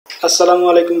আসসালামু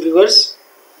আলাইকুম viewers,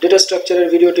 data স্ট্রাকচারের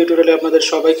ভিডিও টিউটোরিয়ালে আপনাদের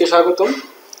সবাইকে স্বাগতম।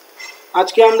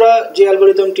 আজকে আমরা যে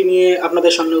অ্যালগরিদমটি নিয়ে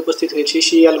আপনাদের সামনে উপস্থিত হয়েছি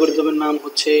সেই অ্যালগরিদমের নাম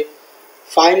হচ্ছে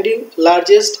finding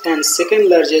largest and second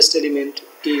largest element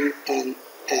in an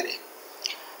array.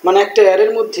 মানে একটা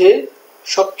অ্যারের মধ্যে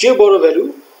সবচেয়ে বড় ভ্যালু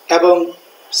এবং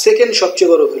সেকেন্ড সবচেয়ে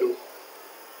বড় ভ্যালু,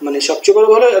 মানে সবচেয়ে বড়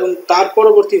ভ্যালু এবং তার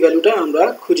পরবর্তী ভ্যালুটা আমরা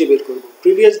খুঁজে বের করব।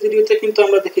 প্রিভিয়াস ভিডিওতে কিন্তু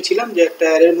আমরা দেখেছিলাম যে একটা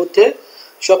অ্যারের মধ্যে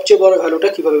সবচেয়ে বড় ভ্যালুটা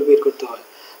কিভাবে বের করতে হয়।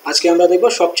 আজকে আমরা দেখব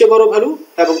সবচেয়ে বড় ভ্যালু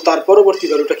এবং তার পরবর্তী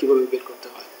ভ্যালুটা কিভাবে বের করতে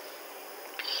হয়।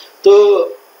 তো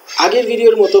আগের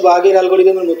ভিডিওর মতো বা আগের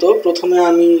অ্যালগরিদমের মতো প্রথমে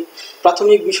আমি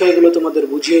প্রাথমিক বিষয়গুলো তোমাদের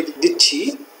বুঝিয়ে দিচ্ছি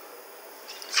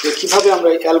যে কিভাবে আমরা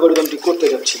এই অ্যালগরিদমটি করতে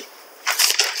যাচ্ছি।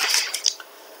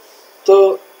 তো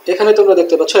এখানে তোমরা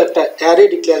দেখতে পাচ্ছ একটা অ্যারে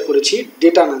ডিক্লেয়ার করেছি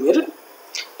ডেটা নামের,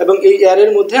 এবং এই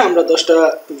অ্যারের মধ্যে আমরা 10টা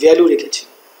ভ্যালু রেখেছি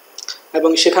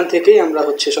এবং সেখান থেকেই আমরা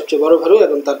হচ্ছে সবচেয়ে বড় ভ্যালু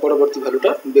এবং তার পরবর্তী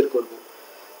ভ্যালুটা বের করব।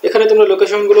 এখানে তোমরা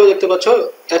লোকেশনগুলো দেখতে পাচ্ছ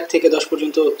 1 থেকে 10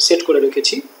 পর্যন্ত সেট করে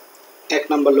রেখেছি। 1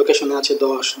 নম্বর লোকেশনে আছে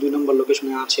 10, 2 নম্বর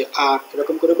লোকেশনে আছে 8,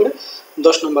 এরকম করে করে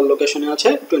 10 নম্বর লোকেশনে আছে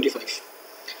 25।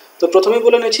 তো প্রথমেই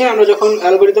বলে নিয়েছি আমরা যখন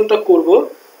অ্যালগরিদমটা করব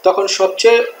তখন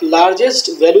সবচেয়ে লার্জেস্ট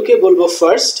ভ্যালুকে বলবো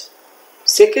ফার্স্ট,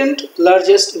 সেকেন্ড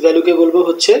লার্জেস্ট ভ্যালুকে বলবো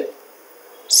হচ্ছে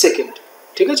সেকেন্ড।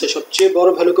 ঠিক আছে, সবচেয়ে বড়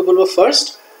ভ্যালুকে বলবো ফার্স্ট,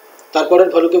 তারপরের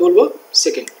ভ্যালুকে বলবো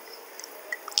সেকেন্ড।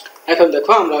 এখন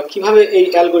দেখো আমরা কিভাবে এই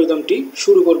অ্যালগরিদমটি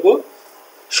শুরু করব।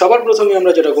 সবার প্রথমে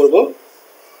আমরা যেটা করব,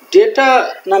 ডেটা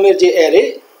নামের যে অ্যারে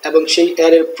এবং সেই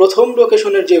অ্যারের প্রথম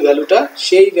লোকেশনের যে ভ্যালুটা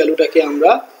সেই ভ্যালুটাকে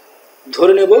আমরা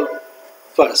ধরে নেব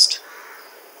ফার্স্ট,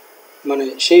 মানে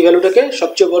সেই ভ্যালুটাকে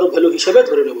সবচেয়ে বড় ভ্যালু হিসেবে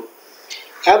ধরে নেব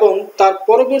এবং তার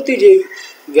পরবর্তী যে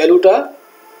ভ্যালুটা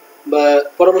বা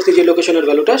পরবর্তী যে লোকেশনের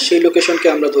ভ্যালুটা সেই লোকেশনকে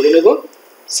আমরা ধরে নেব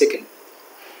সেকেন্ড।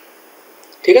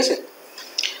 ঠিক আছে,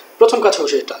 প্রথম কাজ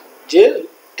হচ্ছে এটা যে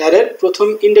অ্যারের প্রথম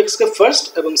ইন্ডেক্সকে ফার্স্ট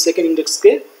এবং সেকেন্ড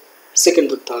ইন্ডেক্সকে সেকেন্ড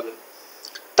ধরতে হবে।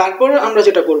 তারপর আমরা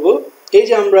যেটা করব, এই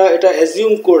যে আমরা এটা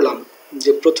অ্যাজিউম করলাম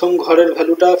যে প্রথম ঘরের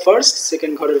ভ্যালুটা ফার্স্ট,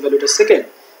 সেকেন্ড ঘরের ভ্যালুটা সেকেন্ড,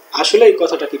 আসলে এই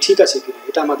কথাটা কি ঠিক আছে কিনা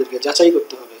এটা আমাদেরকে যাচাই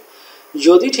করতে হবে।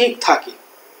 যদি ঠিক থাকে,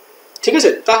 ঠিক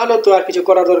আছে, তাহলে তো আর কিছু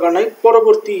করার দরকার নাই,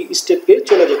 পরবর্তী স্টেপে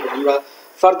চলে যাব, আমরা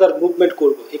ফার্দার মুভমেন্ট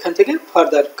করব, এখান থেকে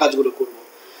ফার্দার কাজগুলো করব।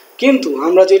 কিন্তু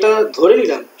আমরা যেটা ধরে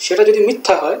নিলাম সেটা যদি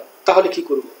মিথ্যা হয় তাহলে কি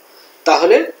করব?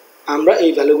 তাহলে আমরা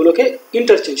এই ভ্যালুগুলোকে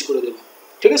ইন্টারচেঞ্জ করে দেব।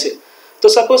 ঠিক আছে, তো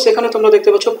সাপোজ এখানে তোমরা দেখতে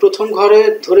পাচ্ছ প্রথম ঘরে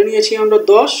ধরে নিয়েছি আমরা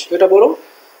 10, এটা বড়,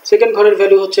 সেকেন্ড ঘরের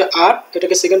ভ্যালু হচ্ছে 8,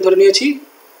 এটাকে সেকেন্ড ধরে নিয়েছি।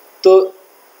 তো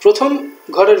প্রথম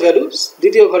ঘরের ভ্যালু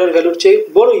দ্বিতীয় ঘরের ভ্যালুর চেয়ে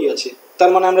বড়ই আছে, তার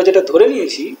মানে আমরা যেটা ধরে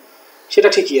নিয়েছি সেটা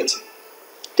ঠিকই আছে।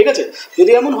 ঠিক আছে,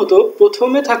 যদি এমন হতো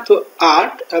প্রথমে থাকতো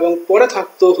 8 এবং পরে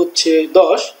থাকতো হচ্ছে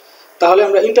 10, তাহলে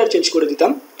আমরা ইন্টারচেঞ্জ করে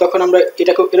দিতাম, তখন আমরা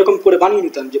এটাকে এরকম করে বানিয়ে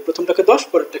নিতাম যে প্রথমটাকে 10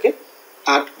 পরেরটাকে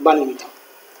 8 বানিয়ে নিতাম।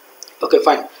 ওকে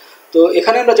ফাইন, তো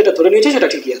এখানে আমরা যেটা ধরে নিয়েছি সেটা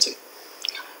ঠিকই আছে।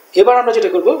 এবার আমরা যেটা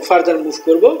করব, ফার্দার মুভ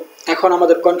করব। এখন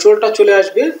আমাদের কন্ট্রোলটা চলে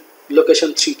আসবে লোকেশন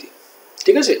 3তে।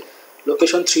 ঠিক আছে,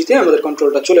 লোকেশন 3তে আমাদের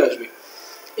কন্ট্রোলটা চলে আসবে।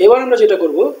 এবার আমরা যেটা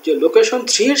করব যে লোকেশন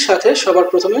 3 এর সাথে সবার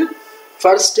প্রথমে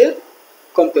ফার্স্টে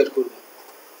কম্পেয়ার করব।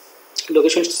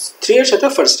 লোকেশন 3 এর সাথে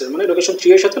ফার্স্টের, মানে লোকেশন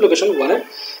 3 এর সাথে লোকেশন 1 এর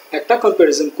একটা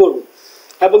কম্প্যারিজন করব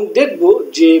এবং দেখব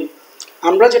যে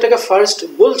আমরা যেটাকে ফার্স্ট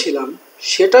বলছিলাম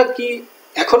সেটা কি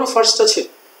এখনো ফার্স্ট আছে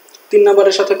 3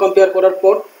 নম্বরের সাথে কম্পেয়ার করার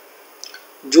পর।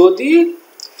 যদি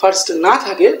ফার্স্ট না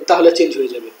থাকে তাহলে চেঞ্জ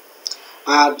হয়ে যাবে,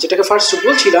 আর যেটাকে ফার্স্ট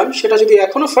বলছিলাম সেটা যদি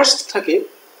এখনো ফার্স্ট থাকে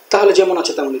তাহলে যেমন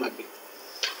আছে তেমনই থাকবে।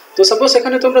 তো সাপোজ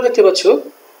এখানে তোমরা দেখতে পাচ্ছ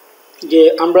যে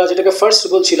আমরা যেটাকে ফার্স্ট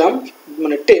বলছিলাম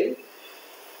মানে 10,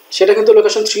 সেটা কিন্তু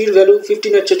লোকেশন 3 এর ভ্যালু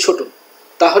 15 এর চেয়ে ছোট,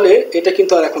 তাহলে এটা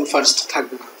কিন্তু আর এখন ফার্স্ট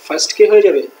থাকবে না। ফার্স্ট কে হয়ে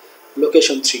যাবে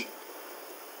লোকেশন 3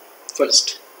 ফার্স্ট।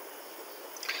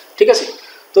 ঠিক আছে,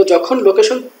 তো যখন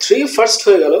লোকেশন 3 ফার্স্ট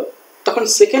হয়ে গেল তখন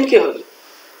সেকেন্ড কে হবে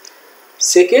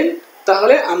সেকেন্ড,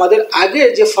 তাহলে আমাদের আগে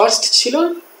যে ফার্স্ট ছিল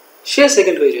সে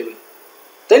সেকেন্ড হয়ে যাবে,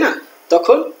 তাই না?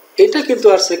 তখন এটা কিন্তু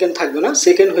আর সেকেন্ড থাকবে না,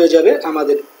 সেকেন্ড হয়ে যাবে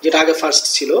আমাদের যেটা আগে ফার্স্ট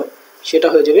ছিল সেটা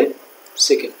হয়ে যাবে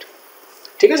সেকেন্ড।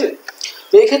 ঠিক আছে,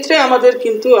 তো এক্ষেত্রে আমাদের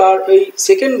কিন্তু আর এই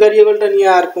সেকেন্ড ভ্যারিয়েবলটা নিয়ে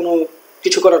আর কোনো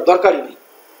কিছু করার দরকারই নেই,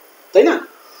 তাই না?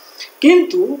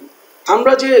 কিন্তু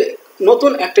আমরা যে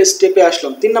নতুন একটা স্টেপে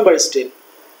আসলাম, 3 নম্বর স্টেপ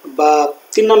বা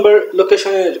 3 নম্বর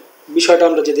লোকেশনের বিষয়টা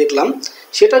আমরা যে দেখলাম,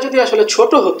 সেটা যদি আসলে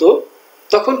ছোট হতো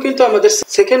তখন কিন্তু আমাদের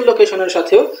সেকেন্ড লোকেশনের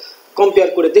সাথেও কম্পেয়ার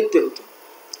করে দেখতে হতো।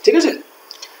 ঠিক আছে,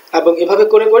 এবং এভাবে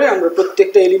করে করে আমরা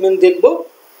প্রত্যেকটা এলিমেন্ট দেখব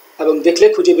এবং দেখলে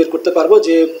খুঁজে বের করতে পারবো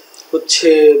যে হচ্ছে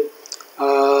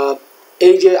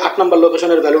এই যে 8 নম্বর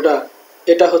লোকেশনের ভ্যালুটা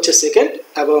এটা হচ্ছে সেকেন্ড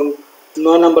এবং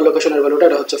 9 নম্বর লোকেশনের ভ্যালুটা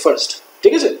এটা হচ্ছে ফার্স্ট।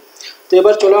 ঠিক আছে, তো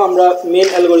এবার চলো আমরা মেন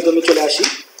অ্যালগরিদমে চলে আসি।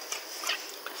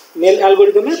 মেল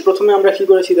অ্যালগরিদমে প্রথমে আমরা কি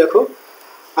করেছি দেখো,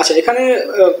 আচ্ছা এখানে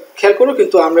খেয়াল করো,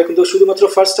 কিন্তু আমরা কিন্তু শুধুমাত্র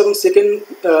ফার্স্ট এবং সেকেন্ড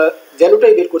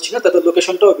ভ্যালুটাই বের করছি না, তাতে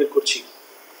লোকেশনটাও বের করছি।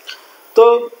 তো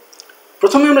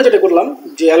প্রথমে আমরা যেটা করলাম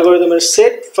যে অ্যালগরিদমের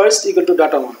set first equal to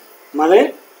data one, মানে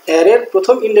অ্যারের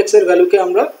প্রথম ইন্ডেক্সের ভ্যালুকে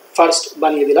আমরা ফার্স্ট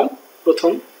বানিয়ে দিলাম,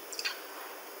 প্রথম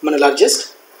মানে লার্জেস্ট,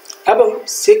 এবং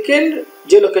সেকেন্ড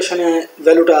যে লোকেশনে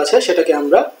ভ্যালুটা আছে সেটাকে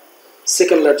আমরা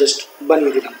সেকেন্ড লার্জেস্ট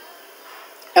বানিয়ে দিলাম,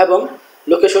 এবং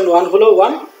লোকেশন ওয়ান হলো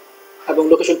ওয়ান এবং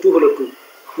লোকেশন টু হলো টু,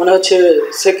 মানে হচ্ছে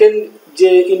সেকেন্ড যে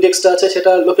ইন্ডেক্সটা আছে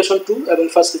সেটা লোকেশন টু এবং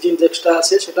ফার্স্ট যে ইন্ডেক্সটা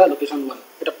আছে সেটা লোকেশন ওয়ান,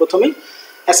 এটা প্রথমেই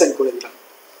অ্যাসাইন করে দিলাম।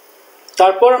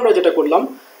 তারপর আমরা যেটা করলাম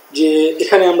যে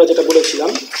এখানে আমরা যেটা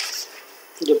বলেছিলাম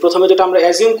যে প্রথমে যেটা আমরা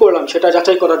অ্যাজিউম করলাম সেটা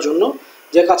যাচাই করার জন্য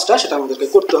যে কাজটা সেটা আমাদেরকে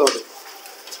করতে হবে,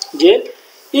 যে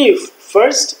if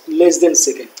first less then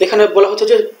second, এখানে বলা হচ্ছে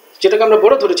যে যেটাকে আমরা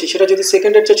বড় ধরেছি সেটা যদি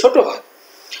সেকেন্ডের চেয়ে ছোট হয়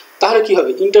তাহলে কি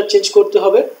হবে, ইন্টারচেঞ্জ করতে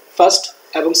হবে ফার্স্ট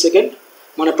এবং সেকেন্ড,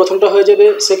 মানে প্রথমটা হয়ে যাবে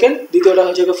সেকেন্ড, দ্বিতীয়টা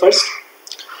হয়ে যাবে ফার্স্ট,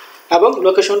 এবং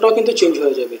লোকেশনটাও কিন্তু চেঞ্জ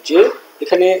হয়ে যাবে, যে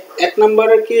এখানে এক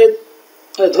নাম্বারকে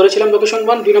ধরেছিলাম লোকেশন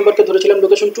ওয়ান, দুই নাম্বারকে ধরেছিলাম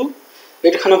লোকেশন টু,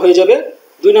 এখানে হয়ে যাবে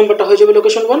দুই নাম্বারটা হয়ে যাবে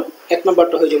লোকেশন ওয়ান, এক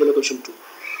নাম্বারটা হয়ে যাবে লোকেশন টু,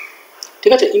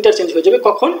 ঠিক আছে, ইন্টারচেঞ্জ হয়ে যাবে।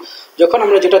 কখন, যখন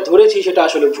আমরা যেটা ধরেছি সেটা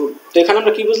আসলে ভুল। তো এখানে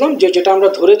আমরা কি বুঝলাম, যে যেটা আমরা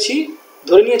ধরে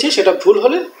নিয়েছি সেটা ভুল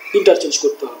হলে ইন্টারচেঞ্জ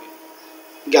করতে হবে।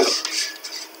 গেল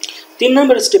 3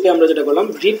 নম্বর স্টেপে আমরা যেটা বললাম,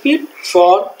 repeat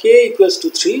for K equals to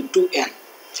 3 two n,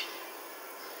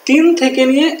 3 থেকে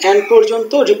নিয়ে n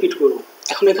পর্যন্ত রিপিট করব।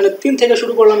 এখন এখানে 3 থেকে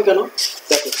শুরু করলাম কেন,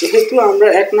 দেখো যেহেতু আমরা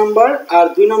 1 নাম্বার আর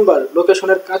 2 নাম্বার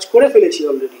লোকেশনের কাজ করে ফেলেছি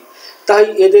অলরেডি, তাই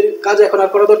এদের কাজ এখন আর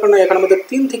করা দরকার নাই। এখন আমাদের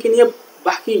 3 থেকে নিয়ে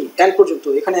বাকি n পর্যন্ত,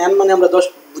 এখানে n মানে আমরা 10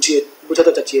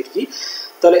 বোঝাতে চাচ্ছি আর কি,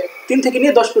 তাহলে 3 থেকে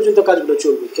নিয়ে 10 পর্যন্ত কাজগুলো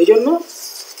চলবে। এই জন্য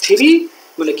 3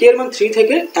 মানে কে এর মান 3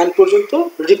 থেকে n পর্যন্ত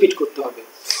রিপিট করতে হবে।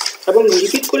 এবং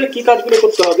রিপিট করে কি কাজগুলো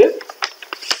করতে হবে,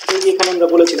 এই যে এখানে আমরা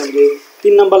বলেছিলাম যে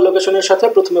 3 নাম্বার লোকেশনের সাথে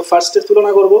প্রথমে ফার্স্টের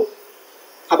তুলনা করব,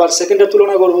 আবার সেকেন্ডের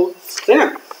তুলনা করব, তাই না?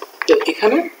 তো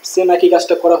এখানে সেম একই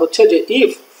কাজটা করা হচ্ছে, যে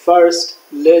if first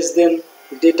less than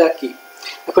data কি।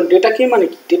 এখন ডেটা কি মানে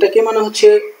কি, ডেটা কি মানে হচ্ছে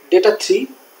ডেটা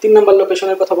 3 নাম্বার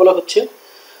লোকেশনের কথা বলা হচ্ছে।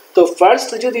 তো ফার্স্ট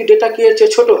যদি ডেটা কি এর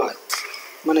চেয়ে ছোট হয়,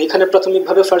 মানে এখানে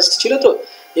প্রাথমিকভাবে ফার্স্ট ছিল, তো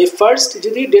এই ফার্স্ট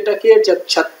যদি ডেটা কি এর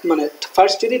মানে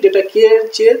ফার্স্ট যদি ডেটা কি এর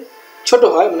চেয়ে ছোট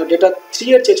হয়, মানে ডেটা 3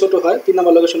 এর চেয়ে ছোট হয়, 3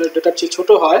 নাম্বার লোকেশনের ডেটার চেয়ে ছোট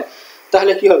হয়,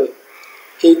 তাহলে কি হবে,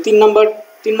 এই 3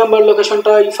 নাম্বার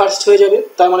লোকেশনটাই ফার্স্ট হয়ে যাবে,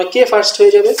 তার মানে কে ফার্স্ট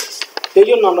হয়ে যাবে। এই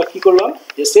জন্য আমরা কি করলাম,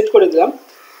 যে সেট করে দিলাম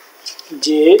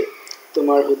যে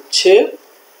তোমার হচ্ছে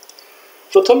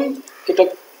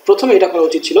প্রথমে এটা করা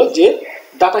উচিত ছিল যে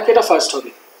ডাটা কেটা ফার্স্ট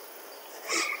হবে,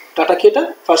 ডাটা কেটা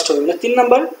ফার্স্ট হবে, মানে 3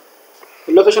 নাম্বার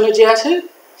লোকেশনে যে আছে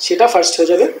সেটা ফার্স্ট হয়ে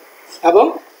যাবে, এবং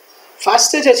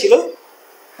ফার্স্টে যে ছিল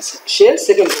সে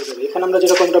সেকেন্ড হয়ে যাবে। এখানে আমরা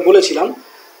যেরকমটা বলেছিলাম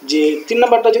যে 3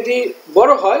 নাম্বারটা যদি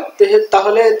বড় হয়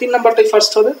তাহলে 3 নাম্বারটাই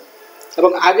ফার্স্ট হবে,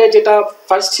 এবং আগে যেটা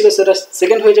ফার্স্ট ছিল সেটা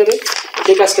সেকেন্ড হয়ে যাবে।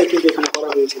 এই কাজটাই কিন্তু এখানে করা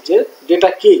হয়েছে, যে ডেটা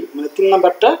কি মানে 3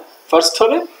 নাম্বারটা ফার্স্ট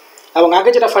হবে এবং আগে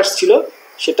যেটা ফার্স্ট ছিল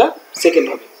সেটা সেকেন্ড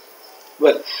হবে।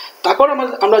 ওয়েল, তারপর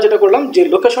আমরা যেটা করলাম যে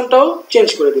লোকেশনটাও চেঞ্জ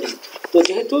করে দিলাম। তো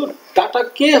যেহেতু ডাটা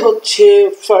কে হচ্ছে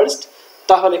ফার্স্ট,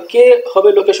 তাহলে কে হবে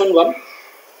লোকেশন 1,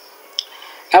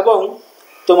 এবং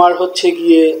তোমার হচ্ছে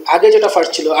গিয়ে আগে যেটা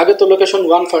ফার্স্ট ছিল, আগে তো লোকেশন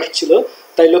 1 ফার্স্ট ছিল,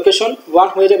 তাই লোকেশন 1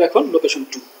 হয়ে যাবে এখন লোকেশন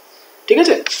 2, ঠিক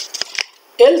আছে।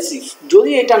 এলস ইফ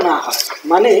যদি এটা না হয়,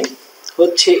 মানে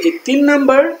হচ্ছে এই 3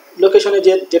 নাম্বার লোকেশনে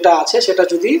যেটা আছে সেটা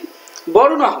যদি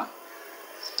বড় না হয়,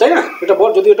 তাই না, এটা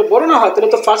যদি এটা বড় না হয় তাহলে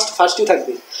তো ফার্স্টই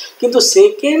থাকবে, কিন্তু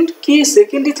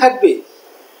সেকেন্ডই থাকবে,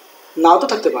 নাও তো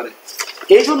থাকতে পারে।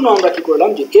 এই জন্য আমরা কি করলাম,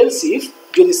 যে এলস ইফ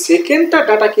যদি সেকেন্ডটা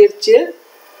ডাটা কে এর চেয়ে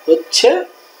হচ্ছে,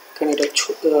 এখানে এটা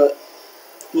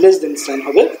লেস দেন সাইন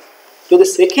হবে, যদি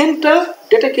সেকেন্ডটা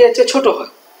ডেটা কে এর চেয়ে ছোট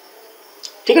হয়,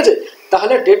 ঠিক আছে,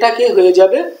 তাহলে ডেটা কে হয়ে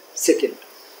যাবে সেকেন্ড,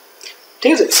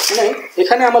 ঠিক আছে। মানে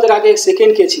এখানে আমাদের আগে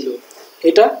সেকেন্ড কে ছিল,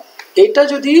 এটা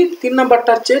যদি 3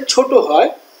 নাম্বারটার চেয়ে ছোট হয়,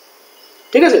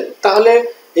 ঠিক আছে, তাহলে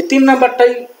এই 3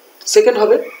 নাম্বারটাই সেকেন্ড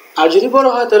হবে, আর যদি বড়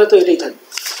হয় তাহলে তো এটাই থাকবে।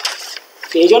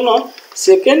 এই জন্য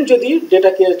সেকেন্ড যদি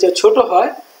ডেটা কে এর চেয়ে ছোট হয়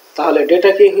তাহলে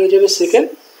ডেটা কে হয়ে যাবে সেকেন্ড,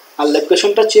 আর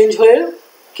লোকেশনটা চেঞ্জ হয়ে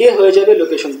কে হয়ে যাবে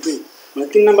লোকেশন 2, মানে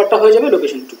 3 নাম্বারটা হয়ে যাবে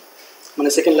লোকেশন 2, মানে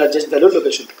সেকেন্ড লার্জেস্ট ভ্যালুর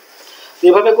লোকেশন।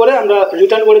 এভাবে করে আমরা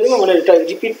রিটার্ন করে দেবো, মানে এটা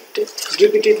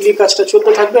রিপিটেডলি কাজটা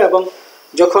চলতে থাকবে, এবং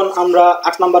যখন আমরা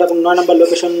 8 নাম্বার এবং 9 নাম্বার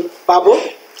লোকেশন পাবো,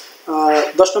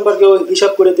 10 নাম্বারকেও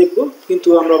হিসাব করে দেখব, কিন্তু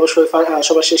আমরা অবশ্যই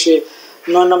সবার শেষে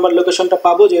 9 নাম্বার লোকেশনটা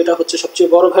পাবো, যে এটা হচ্ছে সবচেয়ে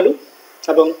বড় ভ্যালু,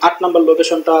 এবং 8 নাম্বার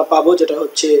লোকেশনটা পাবো যেটা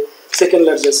হচ্ছে সেকেন্ড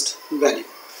লার্জেস্ট ভ্যালু।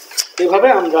 এভাবে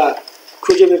আমরা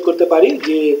খুঁজে বের করতে পারি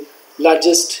যে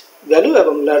লার্জেস্ট ভ্যালু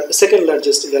এবং সেকেন্ড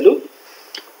লার্জেস্ট ভ্যালু।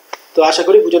 তো আশা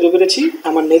করি বুঝাতে পেরেছি।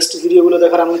 আমার নেক্সট ভিডিওগুলো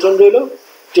দেখার আমন্ত্রণ রইল।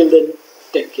 Till then,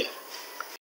 take care.